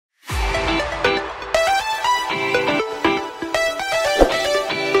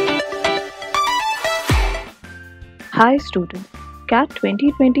Hi students, CAT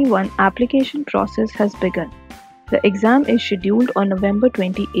 2021 application process has begun. The exam is scheduled on November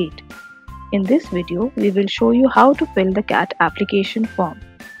 28. In this video, we will show you how to fill the CAT application form.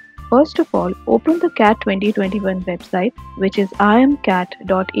 First of all, open the CAT 2021 website, which is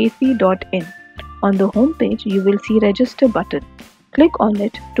imcat.ac.in. On the home page, you will see Register button. Click on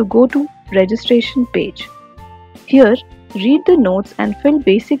it to go to Registration page. Here, read the notes and fill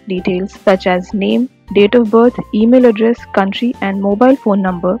basic details such as name, date of birth, email address, country and mobile phone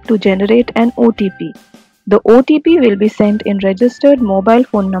number to generate an OTP. The OTP will be sent in registered mobile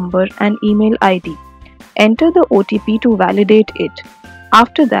phone number and email ID. Enter the OTP to validate it.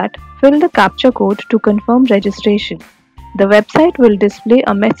 After that, fill the CAPTCHA code to confirm registration. The website will display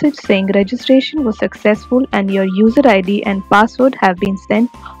a message saying registration was successful and your user ID and password have been sent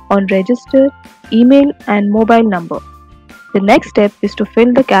on registered email and mobile number. The next step is to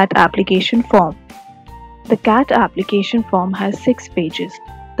fill the CAT application form. The CAT application form has 6 pages.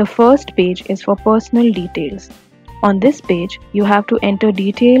 The first page is for personal details. On this page, you have to enter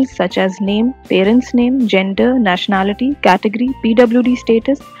details such as name, parent's name, gender, nationality, category, PWD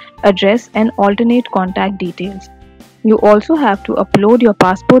status, address and alternate contact details. You also have to upload your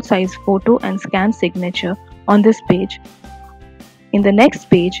passport size photo and scan signature on this page. In the next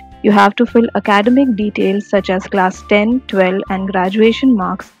page, you have to fill academic details such as class 10, 12 and graduation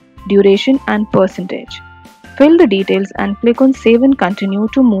marks, duration and percentage. Fill the details and click on Save and Continue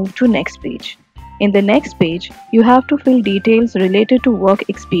to move to next page. In the next page, you have to fill details related to work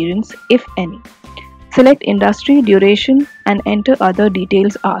experience, if any. Select industry, duration and enter other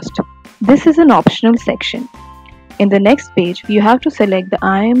details asked. This is an optional section. In the next page, you have to select the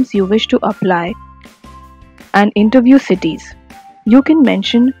IIMs you wish to apply and interview cities. You can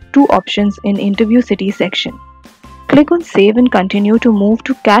mention 2 options in interview city section. Click on Save and Continue to move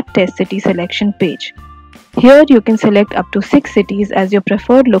to CAT Test City selection page. Here you can select up to 6 cities as your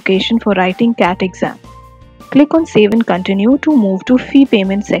preferred location for writing CAT exam. Click on Save and Continue to move to Fee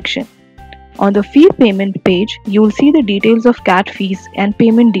Payment section. On the fee payment page, you will see the details of CAT fees and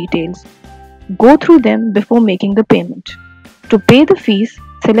payment details. Go through them before making the payment. To pay the fees,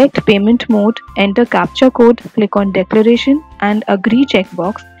 select Payment Mode, enter CAPTCHA code, click on Declaration and Agree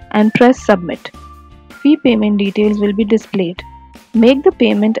checkbox and press Submit. Fee payment details will be displayed. Make the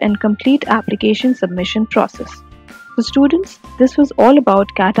payment and complete application submission process. So students, this was all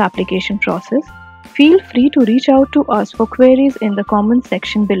about CAT application process. Feel free to reach out to us for queries in the comment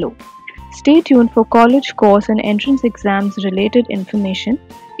section below. Stay tuned for college, course and entrance exams related information.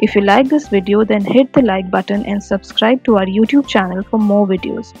 If you like this video, then hit the like button and subscribe to our YouTube channel for more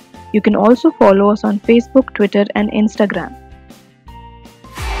videos. You can also follow us on Facebook, Twitter and Instagram.